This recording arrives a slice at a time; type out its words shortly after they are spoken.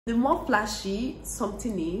The more flashy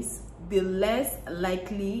something is, the less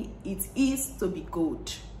likely it is to be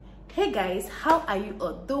good. Hey guys, how are you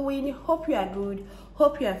all doing? Hope you are good,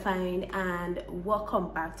 hope you are fine, and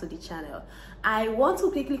welcome back to the channel. I want to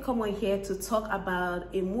quickly come on here to talk about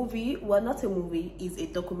a movie. Well, not a movie, it's a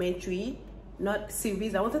documentary, not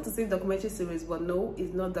series. I wanted to say documentary series, but no,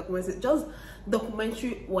 it's not documentary, just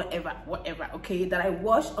documentary, whatever, okay, that I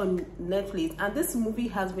watched on Netflix. And this movie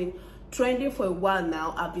has been trending for a while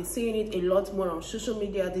now. I've been seeing it a lot more on social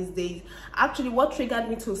media these days. Actually, what triggered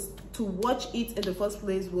me to watch it in the first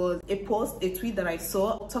place was a tweet that I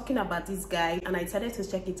saw talking about this guy, and I decided to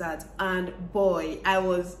check it out, and boy, I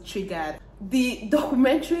was triggered. The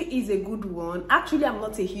documentary is a good one. Actually, I'm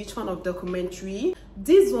not a huge fan of documentary.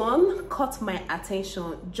 This one caught my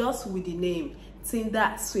attention just with the name,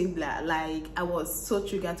 TINDER SWINDLER. Like, I was so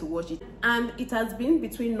triggered to watch it, and it has been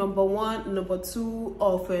between number 1, number 2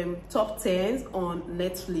 of top 10s on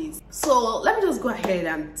Netflix. So let me just go ahead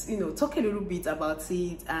and talk a little bit about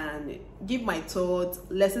it and give my thoughts,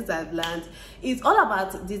 lessons I've learned. It's all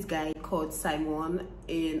about this guy called Simon,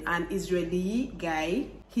 an Israeli guy.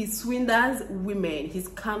 He swindles women, he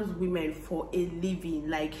scams women for a living.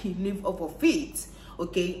 Like, he lives off of it.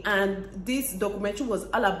 Okay, and this documentary was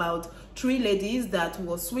all about 3 ladies that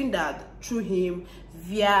were swindled through him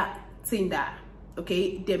via Tinder.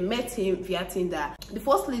 Okay, they met him via Tinder. The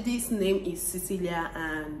first lady's name is Cecilia,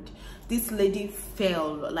 and this lady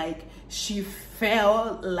fell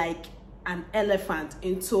like an elephant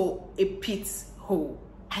into a pit hole.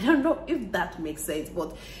 I don't know if that makes sense,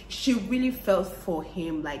 but she really fell for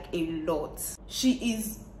him like a lot. She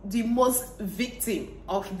is the most victim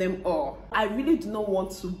of them all. I really do not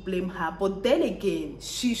want to blame her, but then again,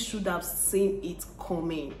 she should have seen it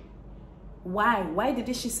coming. Why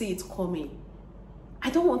didn't she see it coming? I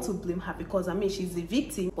don't want to blame her, because I mean, she's a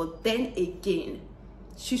victim, but then again,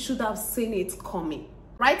 she should have seen it coming.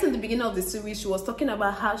 Right in the beginning of the series, she was talking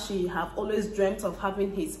about how she have always dreamt of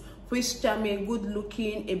having his Prince Charming, good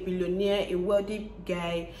looking, a billionaire, a wealthy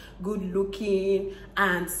guy, good looking,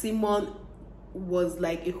 and Simon was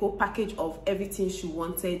like a whole package of everything she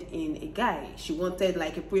wanted in a guy. She wanted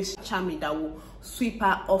like a Prince Charming that will sweep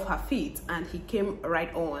her off her feet, and he came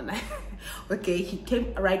right on. Okay, he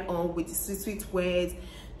came right on with the sweet words,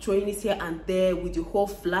 throwing it here and there, with the whole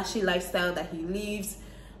flashy lifestyle that he lives.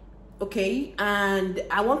 Okay, and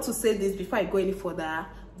I want to say this before I go any further: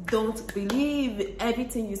 don't believe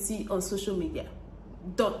everything you see on social media.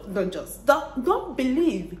 Don't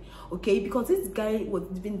believe, okay? Because this guy was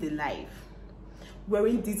living the life,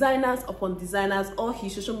 wearing designers upon designers. All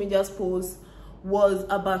his social media posts was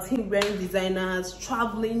about him wearing designers,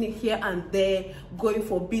 traveling here and there, going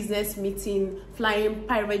for business meeting, flying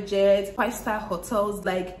private jets, 5-star hotels.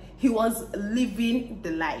 Like, he was living the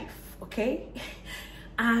life, okay?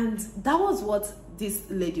 And that was what this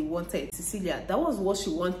lady wanted, Cecilia. That was what she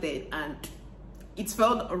wanted, and it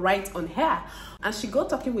felt right on her. And she got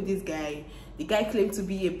talking with this guy. The guy claimed to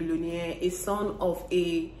be a billionaire, a son of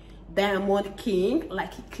a diamond king.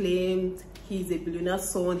 Like, he claimed he's a billionaire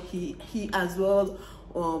son. He as well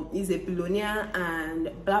is a billionaire,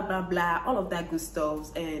 and blah blah blah, all of that good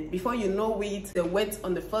stuff. And before you know it, they went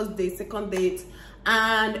on the first date, second date,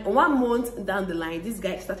 and 1 month down the line, this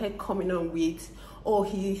guy started coming on with, oh,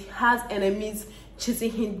 he has enemies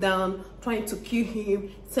chasing him down, trying to kill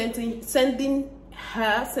him, sending Cecilia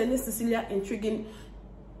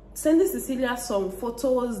some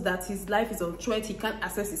photos that his life is on threat. He can't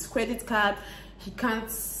access his credit card, he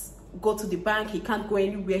can't go to the bank, he can't go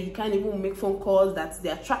anywhere, he can't even make phone calls, that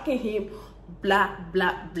they are tracking him, blah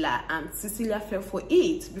blah blah. And Cecilia fell for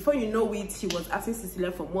it. Before you know it, he was asking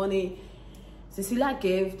Cecilia for money. Cecilia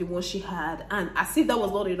gave the one she had, and as if that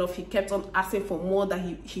was not enough, he kept on asking for more. That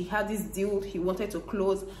he had this deal he wanted to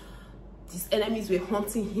close. His enemies were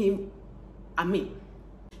hunting him. I mean,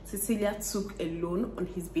 Cecilia took a loan on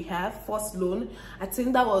his behalf, first loan. I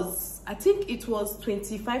think it was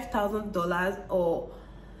 $25,000 or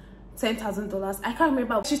 $10,000. I can't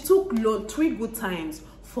remember. She took loan 3 good times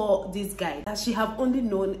for this guy that she have only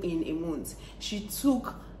known in a month. She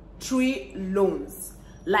took 3 loans,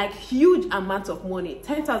 like huge amount of money,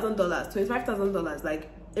 $10,000, $25,000, like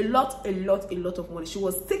a lot of money. She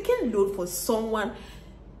was taking loan for someone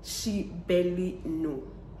she barely knew.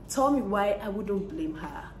 Tell me why I wouldn't blame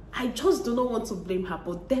her. I just do not want to blame her,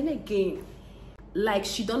 but then again, like,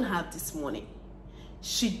 she don't have this money.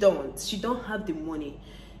 She don't have the money.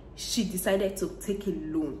 She decided to take a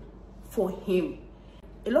loan for him.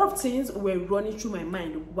 A lot of things were running through my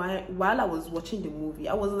mind while I was watching the movie.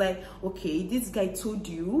 I was like, okay, this guy told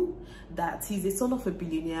you that he's the son of a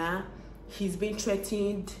billionaire, he's been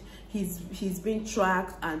threatened, he's been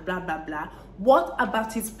tracked and blah blah blah. What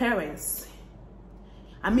about his parents?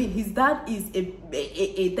 I mean, his dad is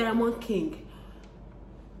a diamond king.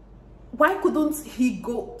 Why couldn't he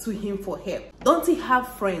go to him for help? Don't he have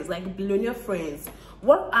friends, like billionaire friends?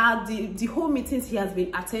 What are the whole meetings he has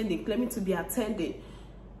been attending, claiming to be attending?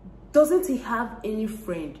 Doesn't he have any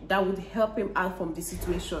friend that would help him out from the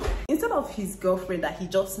situation instead of his girlfriend that he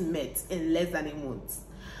just met in less than a month?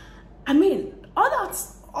 I mean,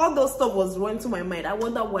 all those stuff was running to my mind. I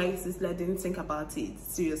wonder why Cecilia didn't think about it.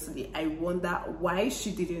 Seriously, I wonder why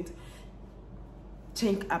she didn't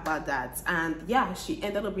think about that. And yeah, she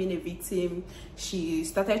ended up being a victim. She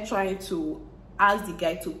started trying to ask the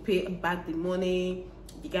guy to pay back the money.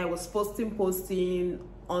 The guy was posting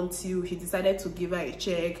until he decided to give her a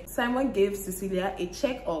check. Simon gave Cecilia a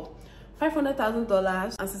check of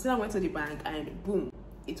 $500,000 and Cecilia went to the bank and boom,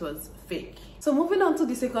 it was fake. So moving on to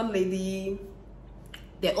the second lady,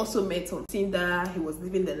 they also met on Tinder. He was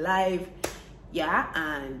living the life, yeah,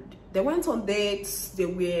 and they went on dates. They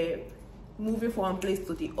were moving from one place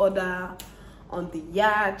to the other, on the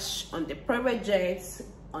yacht, on the private jets,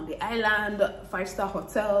 on the island, 5-star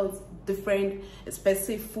hotels, different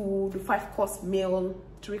expensive food, 5-course meal,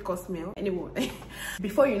 3-course meal, anyway.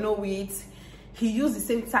 Before you know it, he used the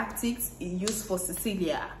same tactics he used for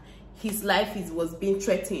Cecilia. His life was being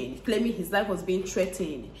threatened, claiming his life was being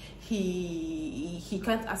threatened. He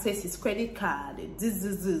can't access his credit card,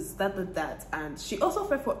 this, that, and she also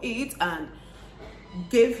fell for it and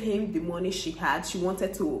gave him the money she had. She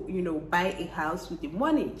wanted to, you know, buy a house with the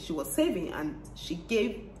money she was saving, and she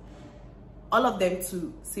gave all of them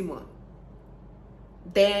to Simon.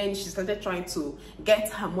 Then she started trying to get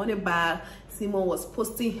her money back. Simon was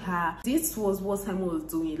posting her. This was what Simon was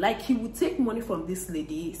doing. Like, he would take money from this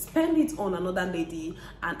lady, spend it on another lady,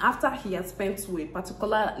 and after he had spent to a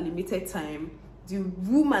particular limited time,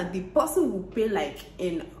 the person would pay like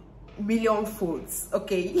in million folds,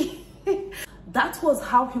 okay? That was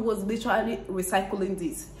how he was literally recycling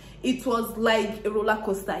this. It was like a roller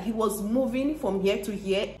coaster. He was moving from here to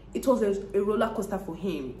here. It was a roller coaster for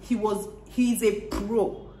him. He's a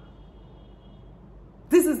pro.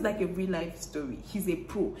 This is like a real life story. He's a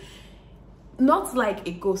pro. Not like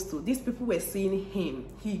a ghost too. These people were seeing him.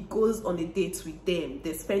 He goes on a date with them.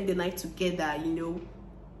 They spend the night together, you know.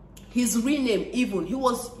 His real name even. He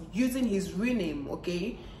was using his real name,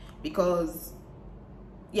 okay? Because,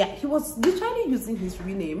 yeah, he was literally using his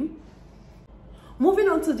real name. Moving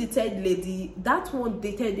on to the third lady, that one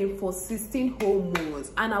dated him for 16 whole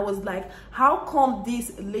months. And I was like, how come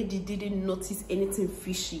this lady didn't notice anything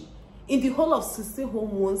fishy in the whole of 16 whole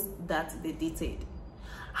months that they dated?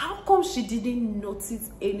 How come she didn't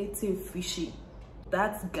notice anything fishy?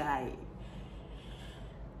 That guy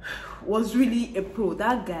was really a pro.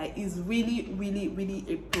 That guy is really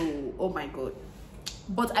a pro. Oh my god.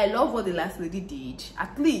 But I love what the last lady did.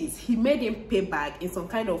 At least he made him pay back in some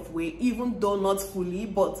kind of way, even though not fully,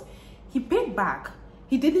 but he paid back.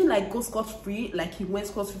 He didn't like go scot-free like he went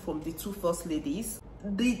scot-free from the two first ladies.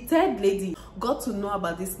 The third lady got to know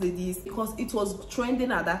about these ladies because it was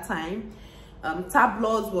trending at that time.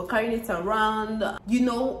 Tabloids were carrying it around, you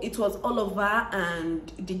know, it was all over,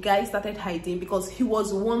 and the guy started hiding because he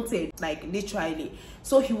was wanted, like literally.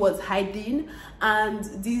 So he was hiding, and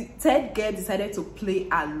the third girl decided to play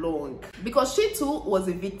along because she too was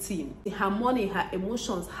a victim. Her money, her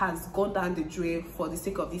emotions has gone down the drain for the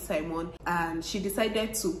sake of this Simon, and she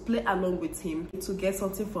decided to play along with him to get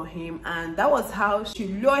something from him, and that was how she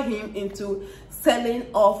lured him into selling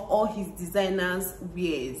off all his designers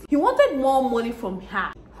wares. He wanted more money from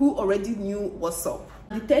her, who already knew what's up.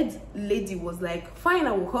 The third lady was like, fine,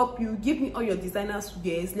 I will help you, give me all your designers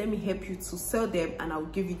wares, let me help you to sell them and I'll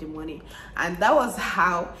give you the money. And that was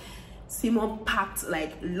how Simon packed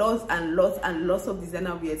like lots and lots of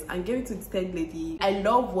designer wares and gave it to the third lady. I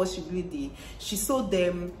love what she really did. She sold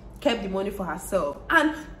them, kept the money for herself,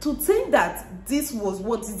 and to think that this was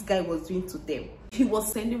what this guy was doing to them. He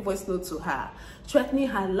was sending voice notes to her, threatening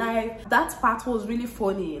her life. That part was really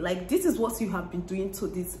funny. Like, this is what you have been doing to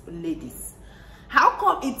these ladies. How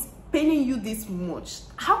come it's paining you this much?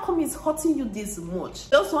 How come it's hurting you this much?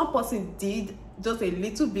 Just one person did just a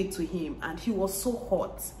little bit to him and he was so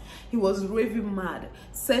hot. He was raving mad,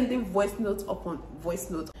 sending voice notes upon voice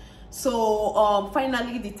notes. So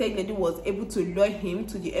finally the third lady was able to lure him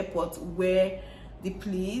to the airport where the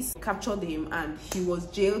police captured him, and he was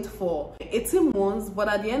jailed for 18 months, but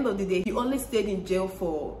at the end of the day he only stayed in jail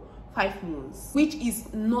for 5 months, which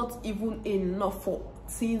is not even enough for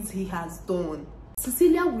things he has done.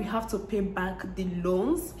 Cecilia will have to pay back the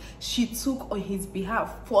loans she took on his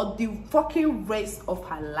behalf for the fucking rest of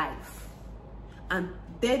her life, and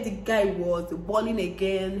there the guy was balling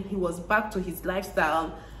again. He was back to his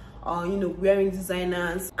lifestyle, you know, wearing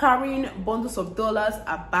designers, carrying bundles of dollars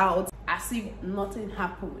about as if nothing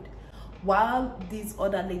happened, while these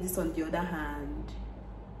other ladies on the other hand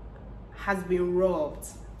has been robbed,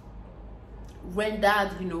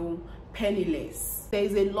 rendered, you know, penniless. There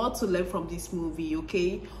is a lot to learn from this movie,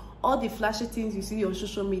 okay? All the flashy things you see on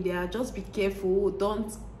social media, just be careful.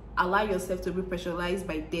 Don't allow yourself to be pressurized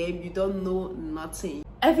by them. You don't know nothing.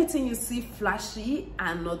 Everything you see flashy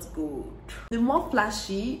and not good. The more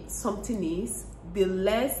flashy something is, the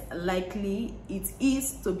less likely it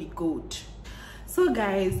is to be good. So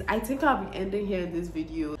guys, I think I'll be ending here in this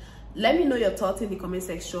video. Let me know your thoughts in the comment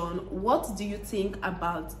section. What do you think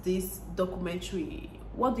about this documentary?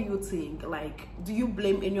 What do you think? Like, do you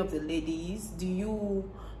blame any of the ladies? Do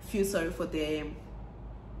you feel sorry for them?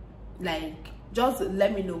 Like, just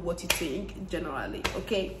let me know what you think generally,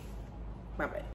 okay? Bye bye.